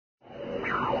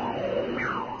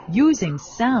using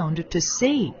sound to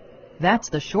see. That's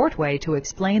the short way to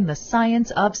explain the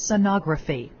science of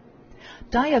sonography.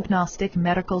 Diagnostic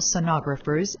medical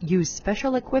sonographers use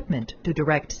special equipment to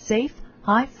direct safe,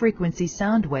 high-frequency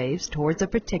sound waves towards a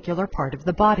particular part of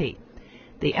the body.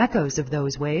 The echoes of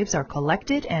those waves are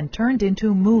collected and turned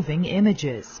into moving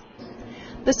images.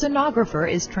 The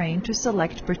sonographer is trained to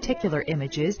select particular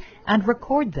images and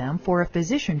record them for a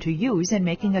physician to use in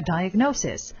making a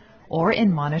diagnosis or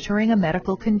in monitoring a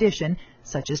medical condition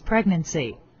such as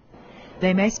pregnancy.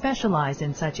 They may specialize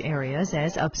in such areas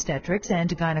as obstetrics and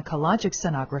gynecologic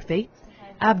sonography,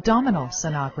 abdominal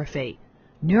sonography,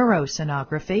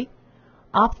 neurosonography,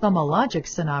 ophthalmologic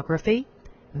sonography,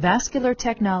 vascular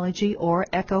technology, or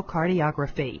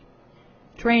echocardiography.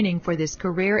 Training for this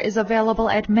career is available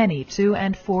at many 2-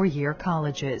 and 4-year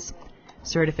colleges.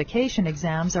 Certification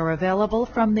exams are available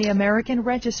from the American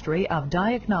Registry of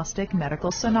Diagnostic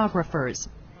Medical Sonographers.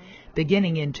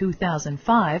 Beginning in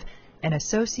 2005, an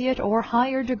associate or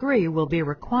higher degree will be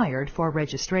required for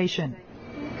registration.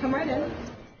 Come right in.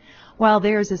 While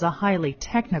theirs is a highly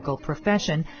technical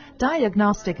profession,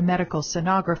 diagnostic medical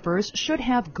sonographers should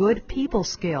have good people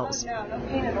skills. No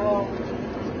pain at all.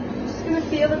 Just going to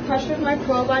feel the pressure of my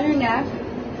probe on your neck.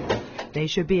 They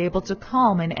should be able to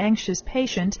calm an anxious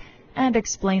patient and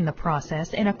explain the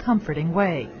process in a comforting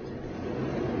way.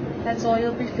 That's all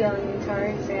you'll be feeling the entire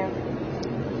exam.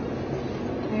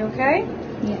 Are you okay?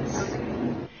 Yes.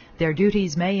 Okay. Their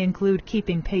duties may include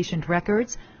keeping patient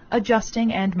records,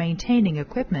 adjusting and maintaining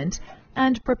equipment,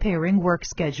 and preparing work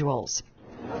schedules.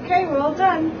 Okay, we're all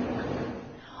done.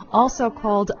 Also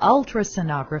called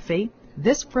ultrasonography,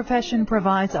 this profession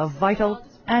provides a vital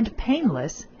and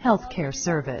painless healthcare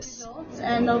service.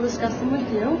 And they'll discuss them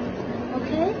with you.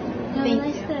 Okay? Have a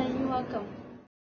nice day.